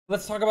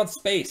Let's talk about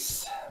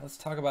space. Let's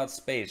talk about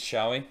space,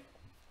 shall we?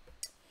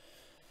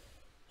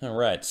 All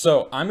right,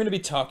 so I'm going to be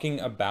talking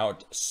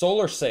about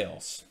solar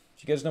sails.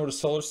 Do you guys know what a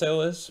solar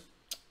sail is?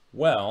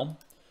 Well,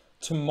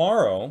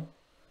 tomorrow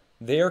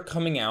they are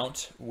coming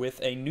out with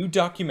a new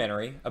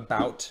documentary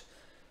about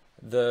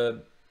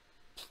the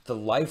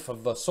life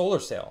of the solar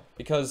sail,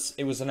 because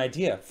it was an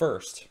idea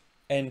first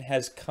and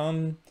has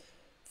come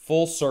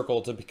full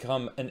circle to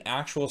become an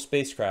actual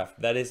spacecraft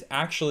that is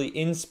actually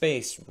in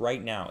space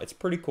right now. It's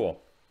pretty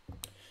cool.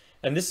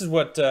 And this is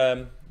what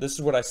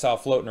I saw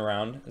floating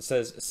around. It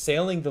says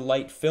 "Sailing the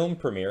Light" film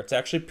premiere. It's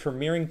actually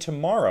premiering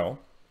tomorrow.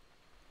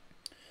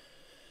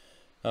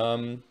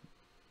 Let's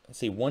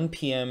see, 1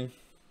 p.m.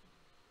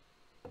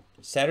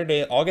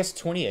 Saturday, August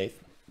 28th,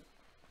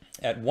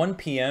 at 1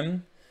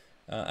 p.m.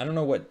 I don't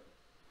know what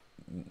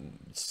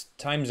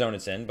time zone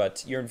it's in,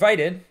 but you're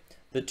invited.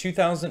 In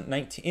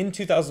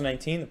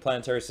 2019, the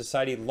Planetary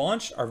Society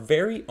launched our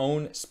very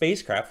own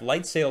spacecraft,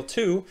 LightSail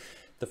 2.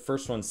 The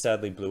first one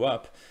sadly blew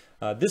up.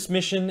 This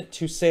mission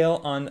to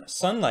sail on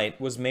sunlight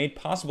was made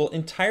possible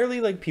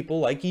entirely like people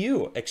like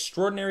you,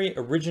 extraordinary,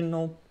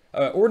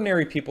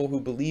 ordinary people who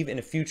believe in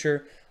a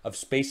future of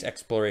space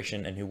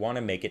exploration and who want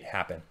to make it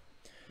happen.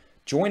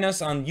 Join us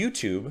on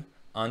YouTube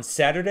on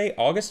Saturday,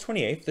 August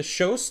 28th. The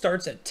show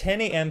starts at 10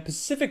 a.m.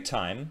 Pacific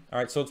time. All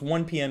right, so it's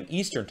 1 p.m.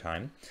 Eastern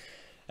time.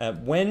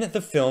 When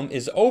the film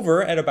is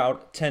over at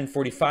about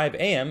 10:45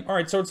 a.m. All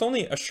right, so it's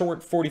only a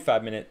short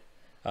 45-minute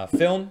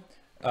film.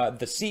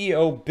 The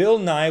CEO, Bill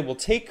Nye, will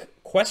take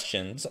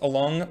questions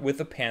along with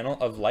a panel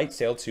of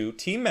LightSail 2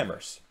 team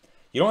members.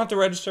 You don't have to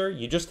register.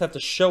 You just have to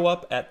show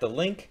up at the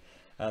link.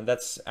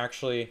 That's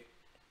actually,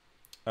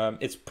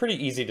 it's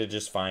pretty easy to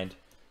just find.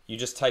 You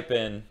just type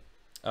in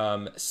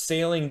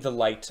Sailing the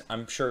Light.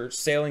 I'm sure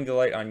Sailing the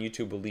Light on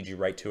YouTube will lead you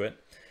right to it.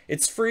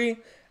 It's free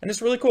and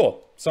it's really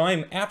cool. So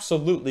I'm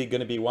absolutely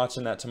going to be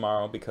watching that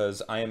tomorrow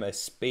because I am a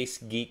space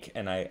geek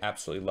and I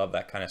absolutely love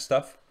that kind of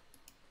stuff.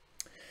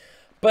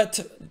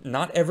 But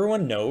not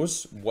everyone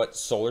knows what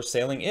solar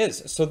sailing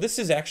is. So this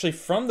is actually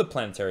from the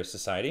Planetary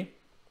Society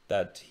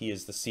that he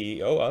is the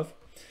CEO of.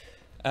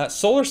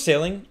 Solar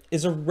sailing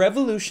is a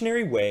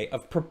revolutionary way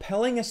of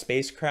propelling a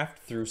spacecraft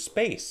through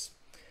space.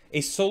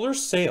 A solar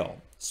sail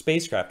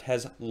spacecraft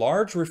has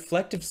large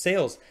reflective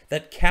sails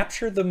that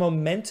capture the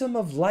momentum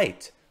of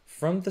light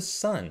from the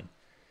sun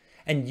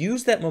and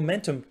use that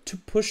momentum to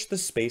push the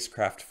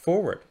spacecraft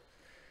forward.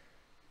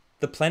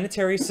 The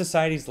Planetary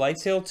Society's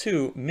LightSail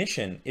 2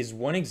 mission is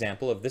one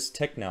example of this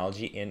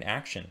technology in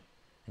action.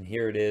 And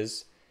here it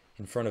is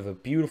in front of a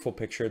beautiful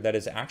picture that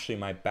is actually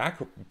my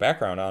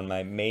background on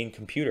my main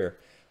computer.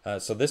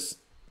 So this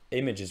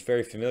image is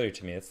very familiar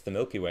to me. It's the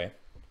Milky Way.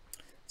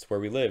 It's where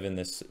we live in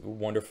this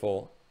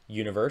wonderful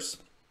universe.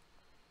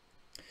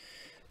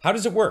 How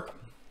does it work?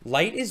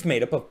 Light is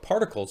made up of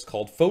particles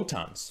called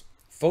photons.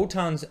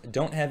 Photons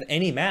don't have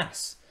any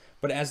mass,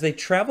 but as they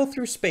travel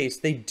through space,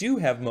 they do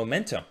have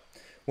momentum.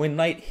 When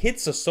light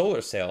hits a solar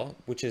sail,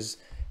 which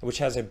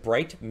has a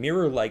bright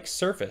mirror-like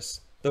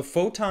surface, the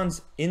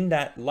photons in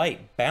that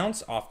light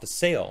bounce off the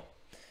sail.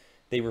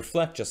 They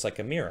reflect just like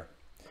a mirror.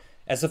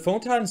 As the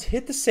photons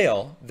hit the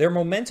sail, their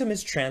momentum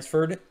is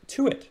transferred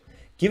to it,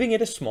 giving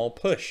it a small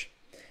push.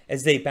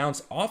 As they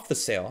bounce off the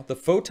sail, the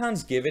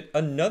photons give it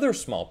another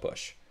small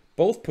push.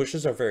 Both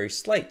pushes are very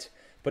slight,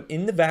 but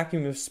in the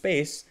vacuum of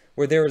space,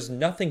 where there is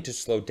nothing to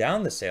slow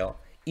down the sail,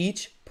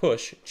 each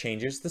push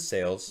changes the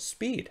sail's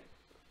speed.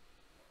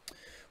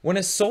 When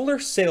a solar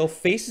sail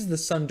faces the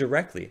sun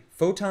directly,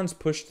 photons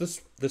push the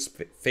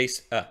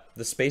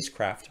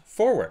spacecraft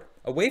forward,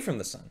 away from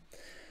the sun.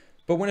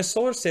 But when a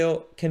solar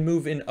sail can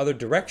move in other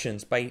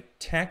directions by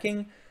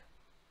tacking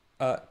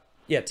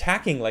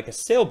like a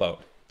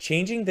sailboat,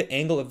 changing the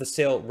angle of the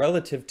sail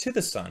relative to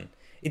the sun,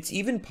 it's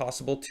even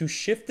possible to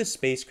shift the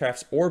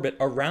spacecraft's orbit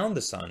around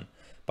the sun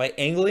by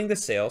angling the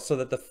sail so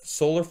that the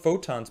solar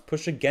photons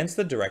push against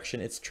the direction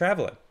it's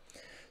traveling.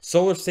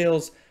 Solar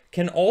sails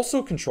can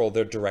also control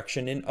their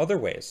direction in other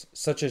ways,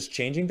 such as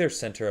changing their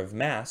center of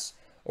mass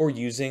or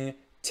using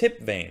tip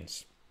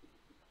vanes.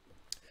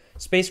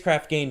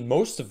 Spacecraft gain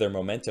most of their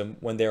momentum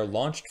when they are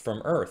launched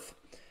from Earth,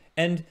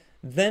 and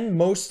then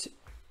most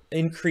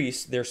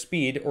increase their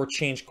speed or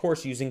change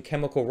course using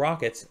chemical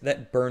rockets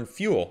that burn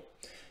fuel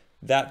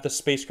that the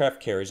spacecraft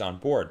carries on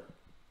board.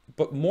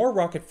 But more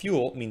rocket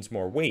fuel means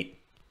more weight,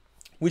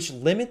 which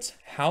limits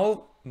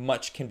how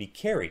much can be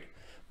carried.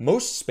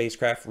 Most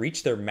spacecraft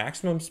reach their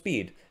maximum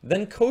speed,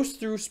 then coast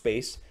through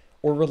space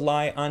or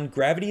rely on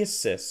gravity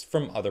assists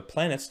from other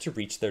planets to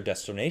reach their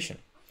destination.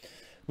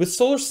 With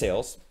solar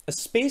sails, a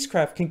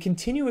spacecraft can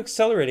continue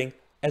accelerating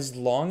as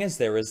long as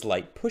there is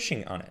light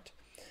pushing on it.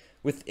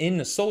 Within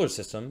a solar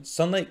system,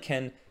 sunlight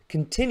can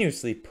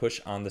continuously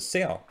push on the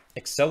sail,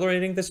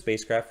 accelerating the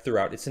spacecraft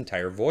throughout its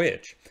entire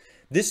voyage.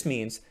 This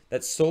means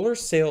that solar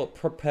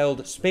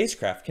sail-propelled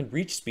spacecraft can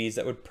reach speeds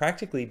that would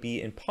practically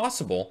be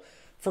impossible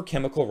for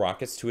chemical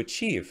rockets to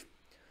achieve.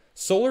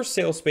 Solar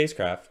sail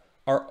spacecraft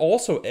are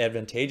also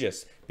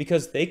advantageous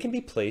because they can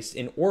be placed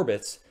in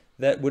orbits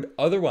that would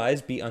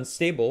otherwise be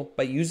unstable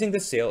by using the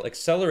sail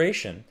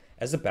acceleration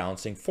as a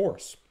balancing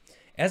force.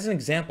 As an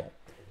example,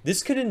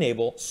 this could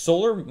enable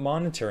solar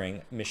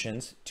monitoring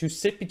missions to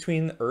sit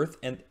between the Earth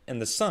and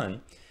the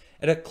Sun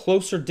at a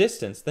closer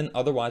distance than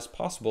otherwise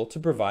possible to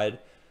provide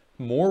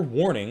more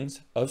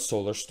warnings of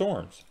solar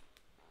storms.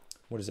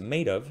 What is it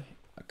made of?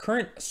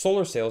 Current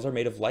solar sails are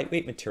made of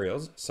lightweight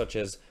materials such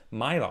as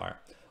mylar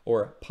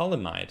or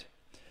polyamide,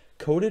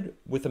 coated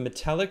with a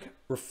metallic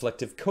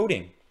reflective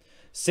coating.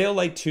 Sail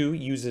Light 2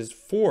 uses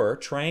 4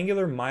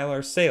 triangular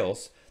mylar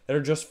sails that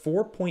are just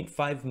 4.5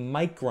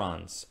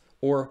 microns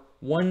or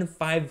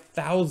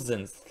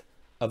 1/5000th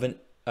of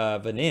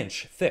an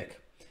inch thick.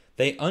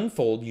 They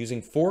unfold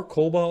using 4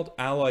 cobalt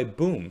alloy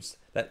booms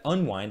that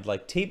unwind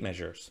like tape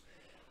measures.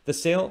 The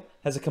sail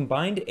has a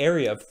combined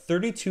area of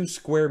 32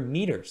 square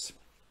meters.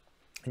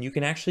 And you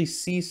can actually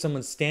see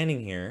someone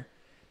standing here,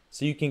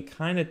 so you can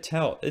kind of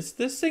tell.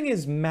 This thing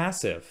is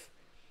massive.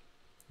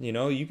 You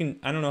know,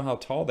 I don't know how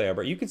tall they are,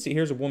 but you can see,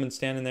 here's a woman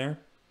standing there.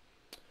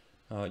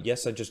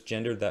 Yes, I just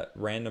gendered that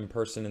random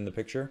person in the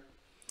picture.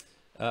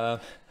 Yeah.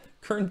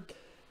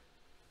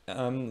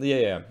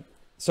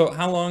 So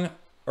how long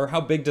or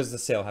how big does the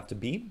sail have to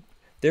be?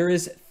 There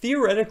is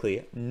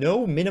theoretically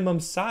no minimum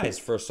size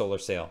for a solar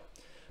sail,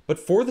 but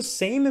for the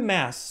same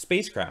mass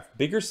spacecraft,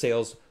 bigger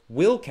sails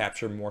will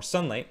capture more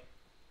sunlight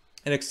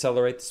and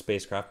accelerate the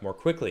spacecraft more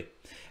quickly.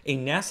 A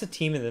NASA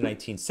team in the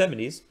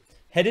 1970s,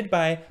 headed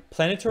by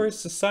Planetary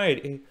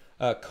Society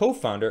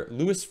co-founder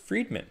Louis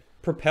Friedman,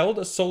 propelled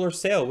a solar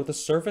sail with a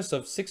surface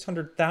of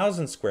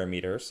 600,000 square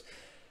meters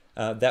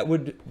that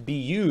would be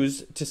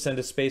used to send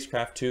a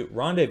spacecraft to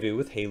rendezvous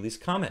with Halley's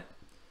Comet.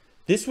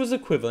 This was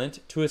equivalent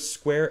to a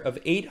square of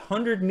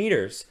 800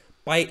 meters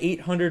by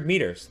 800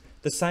 meters,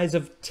 the size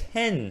of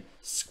 10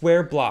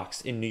 square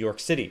blocks in New York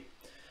City.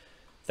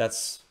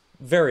 That's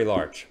very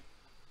large.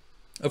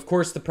 Of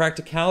course, the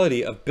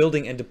practicality of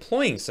building and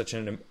deploying such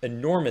an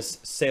enormous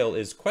sail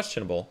is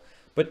questionable,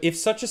 but if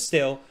such a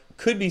sail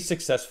could be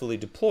successfully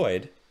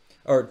deployed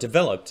or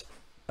developed,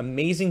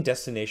 amazing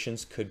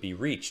destinations could be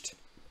reached.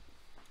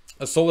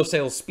 A solar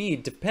sail's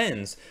speed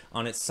depends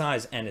on its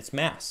size and its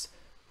mass.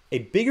 A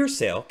bigger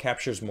sail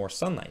captures more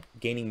sunlight,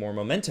 gaining more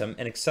momentum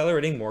and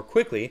accelerating more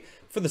quickly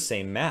for the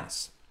same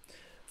mass.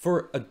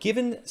 For a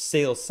given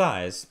sail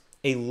size,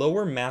 a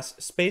lower mass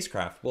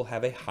spacecraft will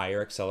have a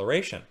higher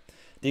acceleration.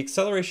 The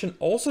acceleration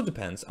also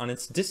depends on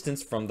its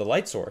distance from the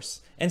light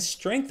source and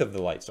strength of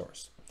the light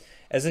source.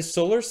 As a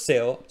solar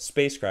sail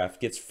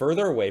spacecraft gets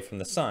further away from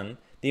the sun,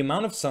 the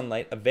amount of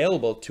sunlight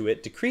available to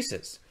it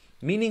decreases,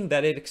 meaning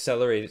that it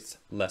accelerates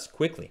less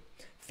quickly.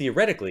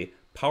 Theoretically,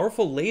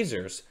 powerful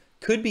lasers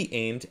could be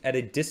aimed at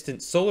a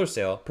distant solar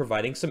sail,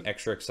 providing some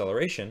extra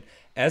acceleration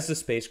as the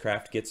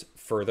spacecraft gets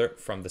further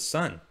from the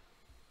sun.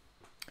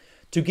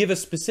 To give a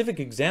specific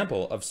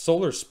example of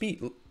solar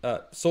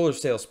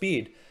sail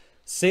speed,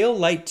 Sail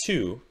Light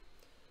 2,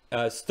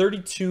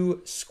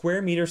 32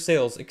 square meter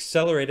sails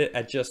accelerated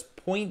at just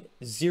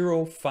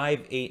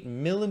 0.058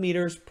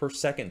 millimeters per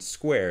second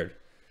squared.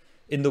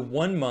 In the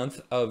 1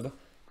 month of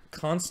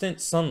constant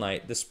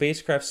sunlight, the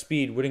spacecraft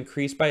speed would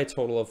increase by a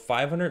total of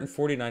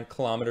 549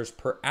 kilometers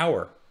per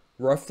hour,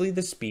 roughly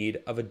the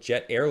speed of a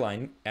jet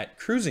airline at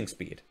cruising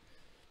speed.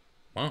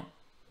 Wow.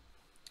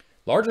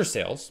 Larger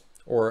sails,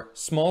 or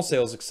small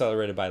sails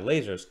accelerated by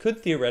lasers,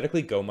 could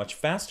theoretically go much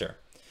faster.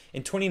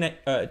 In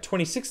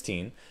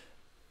 2016,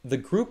 the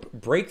group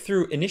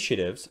Breakthrough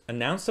Initiatives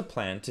announced a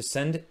plan to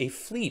send a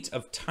fleet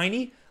of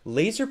tiny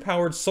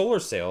laser-powered solar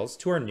sails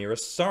to our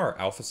nearest star,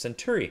 Alpha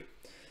Centauri.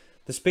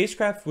 The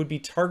spacecraft would be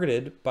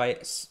targeted by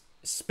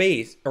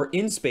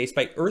in space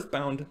by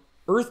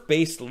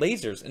Earth-based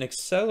lasers and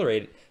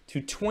accelerated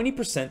to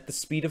 20% the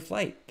speed of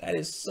light. That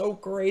is so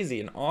crazy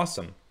and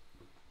awesome.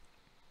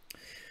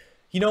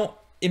 You know,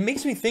 it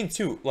makes me think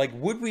too, like,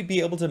 would we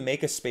be able to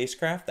make a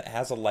spacecraft that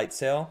has a light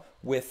sail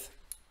with,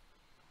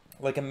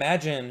 like,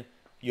 imagine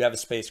you have a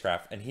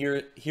spacecraft and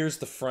here's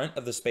the front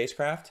of the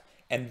spacecraft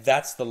and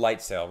that's the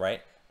light sail,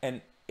 right?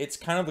 And it's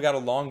kind of got a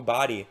long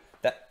body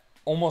that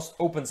almost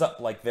opens up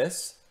like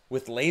this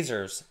with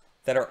lasers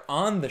that are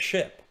on the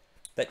ship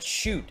that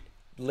shoot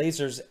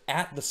lasers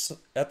at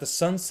the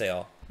sun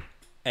sail,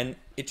 and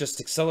it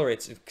just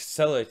accelerates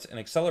and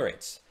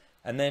accelerates.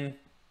 And then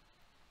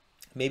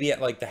maybe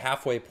at like the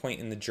halfway point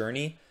in the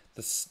journey,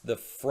 the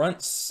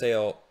front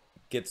sail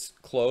gets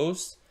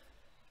closed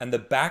and the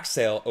back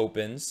sail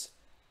opens,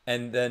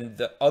 and then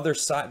the other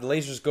side, the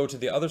lasers go to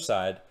the other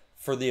side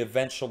for the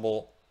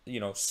eventual,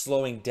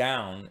 slowing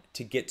down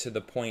to get to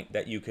the point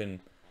that you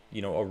can,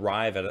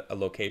 arrive at a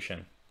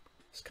location.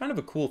 It's kind of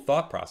a cool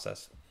thought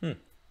process. I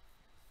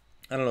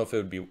don't know if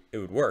it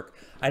would work.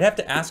 I'd have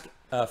to ask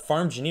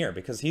Farm Engineer,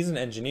 because he's an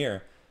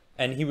engineer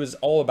and he was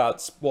all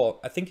about, well,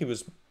 I think he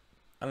was,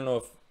 I don't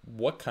know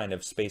what kind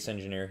of space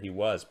engineer he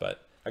was,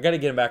 but I got to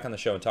get him back on the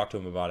show and talk to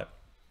him about it.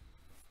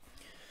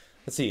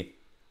 Let's see.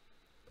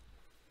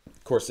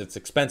 Of course, it's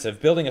expensive.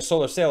 Building a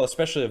solar sail,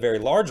 especially a very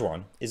large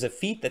one, is a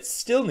feat that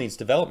still needs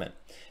development,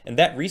 and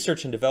that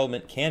research and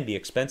development can be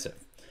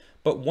expensive.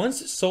 But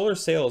once solar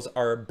sails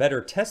are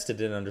better tested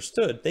and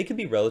understood, they can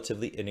be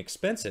relatively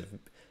inexpensive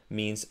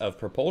means of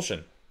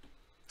propulsion.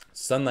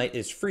 Sunlight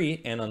is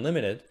free and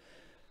unlimited,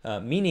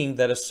 meaning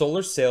that a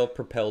solar sail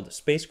propelled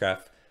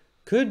spacecraft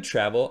could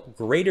travel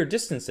greater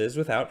distances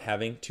without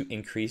having to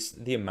increase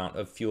the amount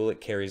of fuel it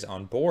carries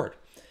on board,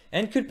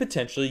 and could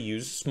potentially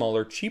use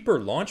smaller, cheaper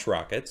launch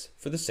rockets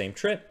for the same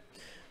trip.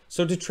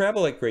 So to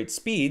travel at great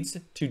speeds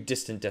to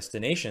distant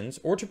destinations,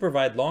 or to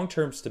provide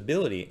long-term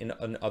stability in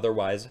an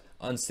otherwise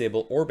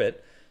unstable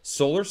orbit,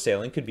 solar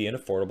sailing could be an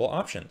affordable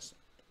option.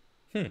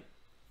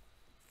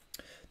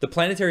 The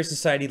Planetary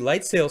Society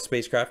light sail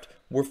spacecraft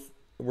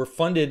were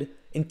funded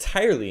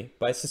entirely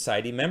by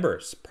Society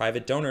members,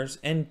 private donors,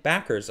 and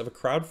backers of a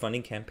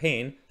crowdfunding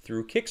campaign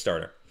through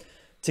Kickstarter.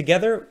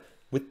 Together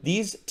with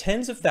these,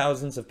 tens of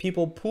thousands of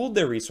people pooled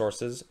their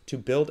resources to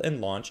build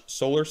and launch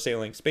solar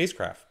sailing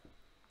spacecraft.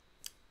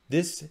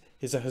 This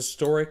is a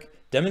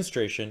historic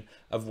demonstration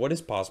of what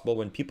is possible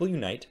when people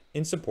unite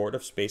in support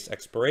of space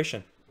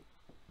exploration.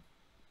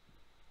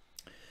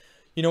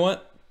 You know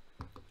what?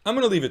 I'm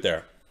going to leave it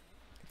there.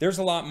 There's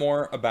a lot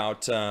more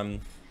about...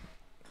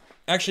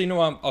 Actually, you know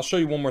what? I'll show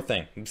you one more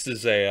thing. This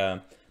is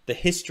the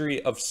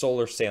history of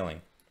solar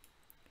sailing.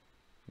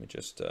 Let me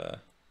just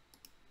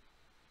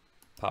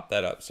pop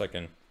that up so I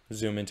can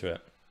zoom into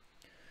it.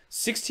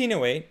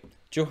 1608,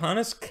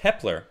 Johannes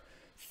Kepler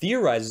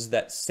theorizes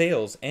that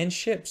sails and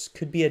ships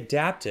could be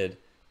adapted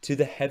to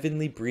the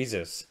heavenly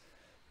breezes.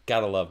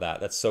 Gotta love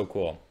that. That's so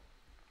cool.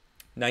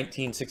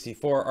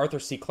 1964, Arthur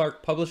C.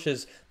 Clarke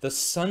publishes The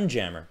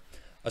Sunjammer,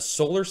 a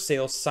solar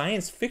sail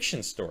science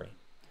fiction story.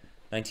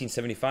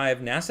 1975,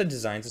 NASA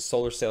designs a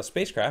solar sail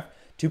spacecraft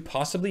to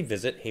possibly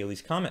visit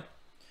Halley's Comet.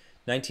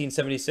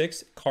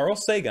 1976, Carl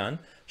Sagan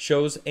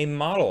shows a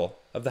model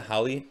of the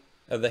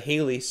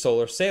Halley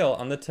solar sail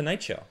on The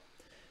Tonight Show.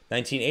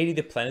 1980,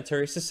 the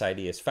Planetary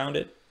Society is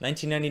founded.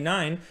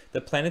 1999,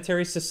 the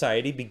Planetary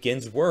Society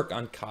begins work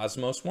on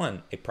Cosmos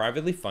 1, a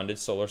privately funded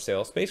solar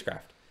sail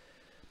spacecraft.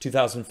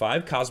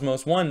 2005,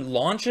 Cosmos 1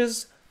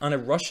 launches on a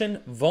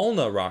Russian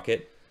Volna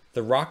rocket.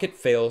 The rocket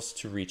fails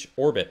to reach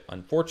orbit,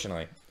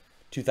 unfortunately.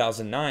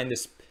 2009,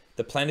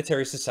 the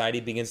Planetary Society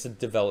begins the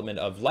development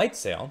of light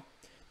sail.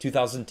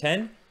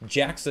 2010,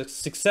 JAXA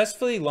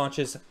successfully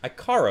launches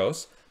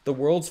Ikaros, the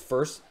world's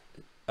first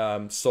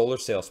solar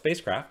sail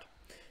spacecraft.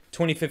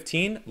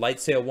 2015,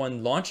 LightSail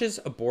 1 launches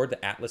aboard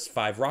the Atlas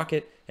V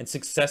rocket and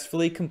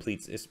successfully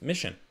completes its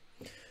mission.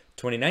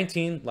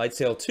 2019,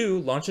 LightSail 2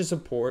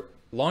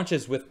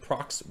 launches with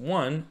Prox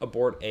 1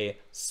 aboard a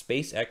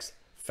SpaceX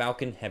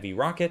Falcon Heavy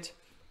rocket,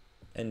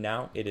 and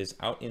now it is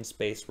out in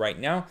space right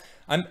now.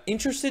 I'm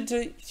interested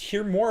to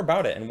hear more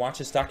about it and watch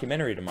this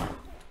documentary tomorrow.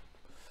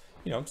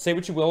 You know, say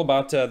what you will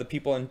about the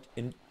people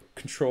in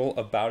control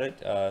about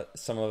it.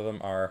 Some of them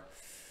are...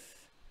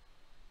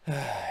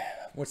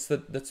 what's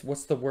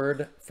the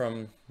word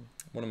from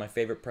one of my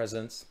favorite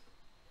presidents?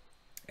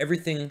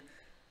 Everything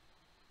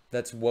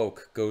that's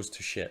woke goes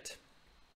to shit.